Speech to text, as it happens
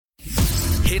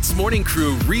HITZ Morning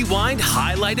Crew Rewind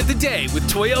Highlight of the Day with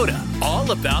Toyota.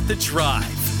 All about the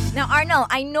drive. Now, Arnold,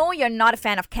 I know you're not a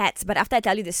fan of cats, but after I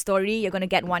tell you this story, you're going to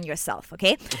get one yourself,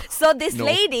 okay? So this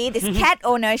lady, this cat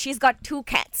owner, she's got 2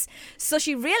 cats. So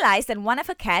she realized that one of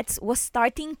her cats was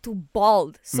starting to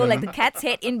bald. So like the cat's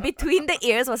head in between the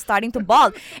ears was starting to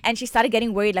bald. And she started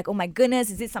getting worried, like, oh my goodness,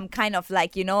 is it some kind of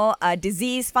like,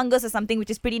 disease, fungus or something, which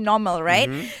is pretty normal, right?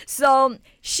 So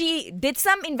she did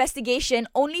some investigation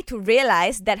only to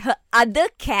realize that her other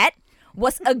cat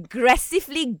was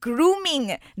aggressively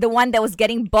grooming the one that was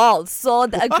getting bald. So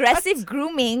the aggressive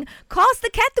grooming caused the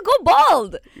cat to go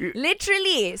bald.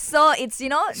 Literally. So it's,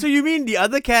 So you mean the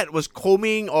other cat was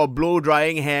combing or blow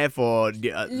drying hair for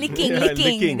the licking.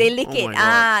 licking. They lick Oh it. my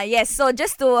God. Yes. So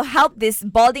just to help this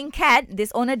balding cat,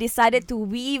 this owner decided to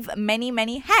weave many,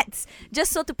 many hats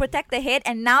just so to protect the head.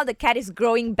 And now the cat is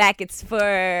growing back its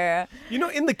fur.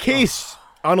 In the case,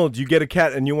 Arnold, you get a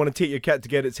cat and you want to take your cat to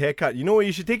get its hair cut. You know where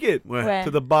you should take it? Where?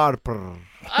 To the barber.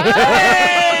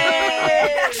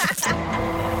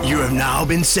 You have now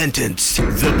been sentenced.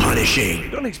 The punishing.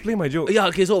 Don't explain my joke. Yeah,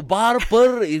 okay, so bar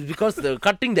purr is because the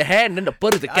cutting the hair and then the purr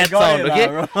is the cat got sound, it, okay?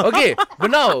 bro. Okay,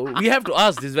 but now we have to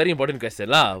ask this very important question.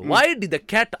 Why did the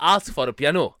cat ask for a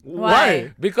piano?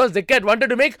 Why? Because the cat wanted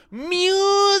to make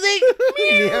music.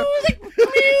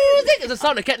 It's the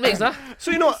sound a cat makes, huh?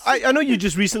 So, I know you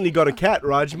just recently got a cat,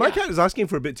 Raj. My cat is asking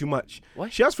for a bit too much. Why?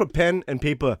 She asked for pen and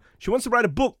paper. She wants to write a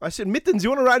book. I said, Mittens,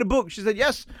 you want to write a book? She said,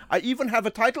 yes. I even have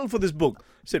a title for this book.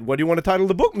 I said, what do you want to title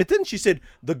the book, Mittens? She said,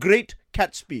 The Great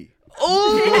Catsby.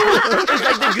 Oh, it's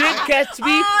like the Great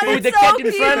Gatsby with the that's cat so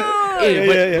in front. cute. Hey,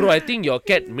 but Yeah. bro, I think your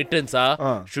cat Mittens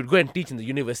should go and teach in the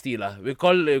university We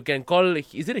can call.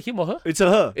 Is it a him or her? It's a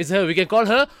her. It's her. We can call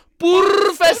her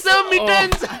Purrfect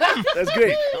Mittens. That's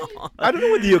great. I don't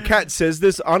know whether your cat says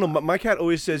this, Arnold, but my cat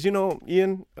always says,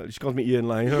 Ian, she calls me Ian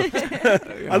Lai.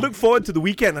 I look forward to the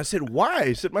weekend. I said, why?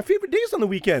 I said, my favorite day is on the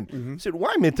weekend. I said,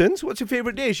 why, Mittens? What's your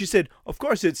favorite day? She said, of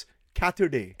course, it's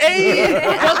Catterday. Hey,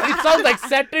 it sounds like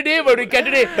Saturday, but we get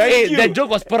today. Hey, you. that joke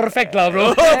was perfect,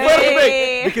 bro.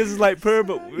 Hey. Because it's like purr,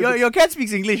 but Your cat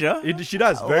speaks English, huh? she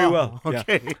does very well.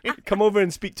 Okay. Yeah. Come over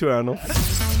and speak to her, Arnold.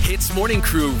 HITZ Morning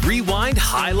Crew Rewind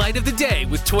Highlight of the Day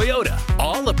with Toyota.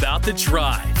 All about the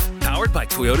drive. Powered by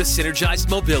Toyota Synergized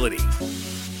Mobility.